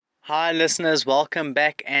Hi listeners, welcome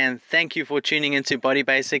back and thank you for tuning into Body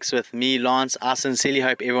Basics with me, Lance. I sincerely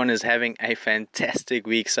hope everyone is having a fantastic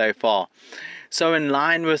week so far. So in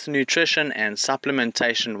line with nutrition and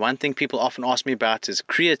supplementation, one thing people often ask me about is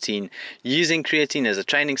creatine, using creatine as a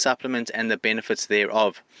training supplement and the benefits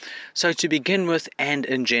thereof. So to begin with, and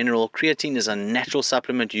in general, creatine is a natural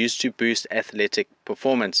supplement used to boost athletic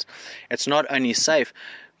performance. It's not only safe,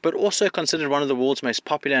 but also considered one of the world's most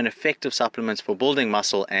popular and effective supplements for building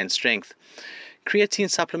muscle and strength. Creatine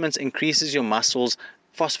supplements increases your muscles'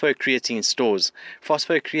 phosphocreatine stores.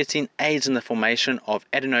 Phosphocreatine aids in the formation of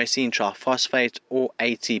adenosine triphosphate or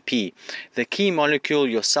ATP, the key molecule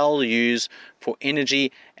your cells use for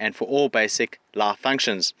energy and for all basic life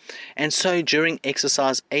functions. And so during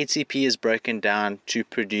exercise, ATP is broken down to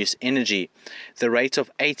produce energy. The rate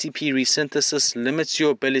of ATP resynthesis limits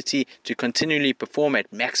your ability to continually perform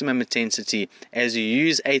at maximum intensity as you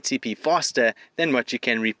use ATP faster than what you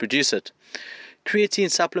can reproduce it. Creatine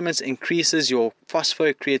supplements increases your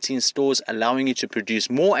phosphocreatine stores, allowing you to produce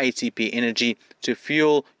more ATP energy to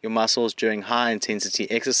fuel your muscles during high intensity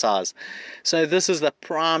exercise. So this is the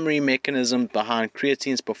primary mechanism behind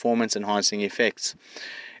creatine's performance enhancing effects.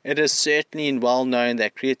 It is certainly well known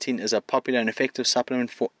that creatine is a popular and effective supplement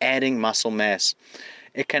for adding muscle mass.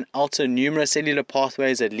 It can alter numerous cellular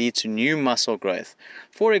pathways that lead to new muscle growth.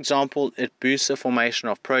 For example, it boosts the formation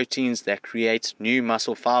of proteins that create new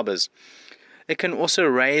muscle fibers. It can also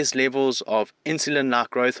raise levels of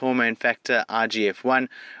insulin-like growth hormone factor IGF-1,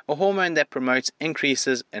 a hormone that promotes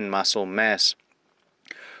increases in muscle mass.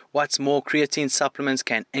 What's more, creatine supplements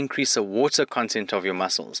can increase the water content of your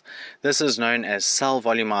muscles. This is known as cell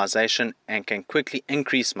volumization and can quickly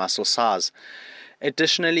increase muscle size.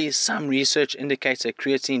 Additionally, some research indicates that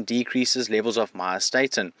creatine decreases levels of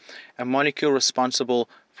myostatin, a molecule responsible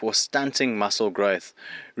for stunting muscle growth.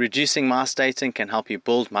 Reducing myostatin can help you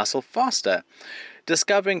build muscle faster.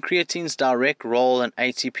 Discovering creatine's direct role in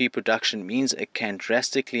ATP production means it can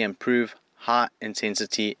drastically improve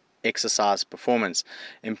high-intensity exercise performance,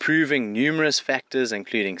 improving numerous factors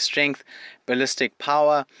including strength, ballistic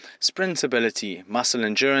power, sprintability, muscle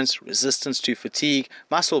endurance, resistance to fatigue,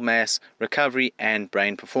 muscle mass, recovery, and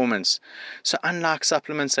brain performance. So unlike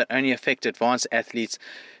supplements that only affect advanced athletes,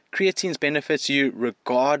 creatine benefits you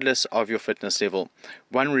regardless of your fitness level.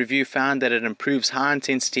 One review found that it improves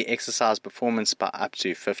high-intensity exercise performance by up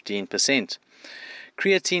to 15%.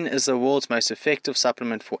 Creatine is the world's most effective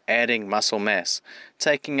supplement for adding muscle mass.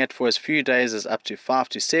 Taking it for as few days as up to 5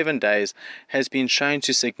 to 7 days has been shown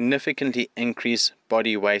to significantly increase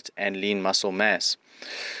body weight and lean muscle mass.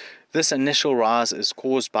 This initial rise is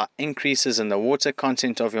caused by increases in the water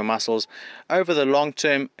content of your muscles. Over the long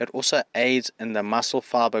term, it also aids in the muscle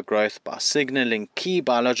fiber growth by signaling key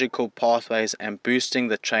biological pathways and boosting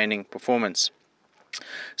the training performance.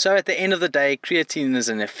 So at the end of the day, creatine is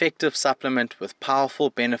an effective supplement with powerful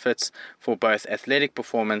benefits for both athletic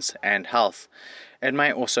performance and health. It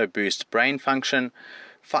may also boost brain function,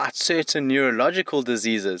 fight certain neurological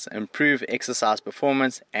diseases, improve exercise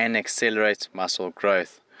performance, and accelerate muscle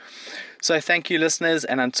growth. So thank you listeners,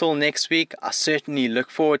 and until next week, I certainly look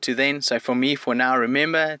forward to then. So for me, for now,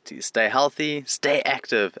 remember to stay healthy, stay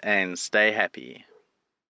active, and stay happy.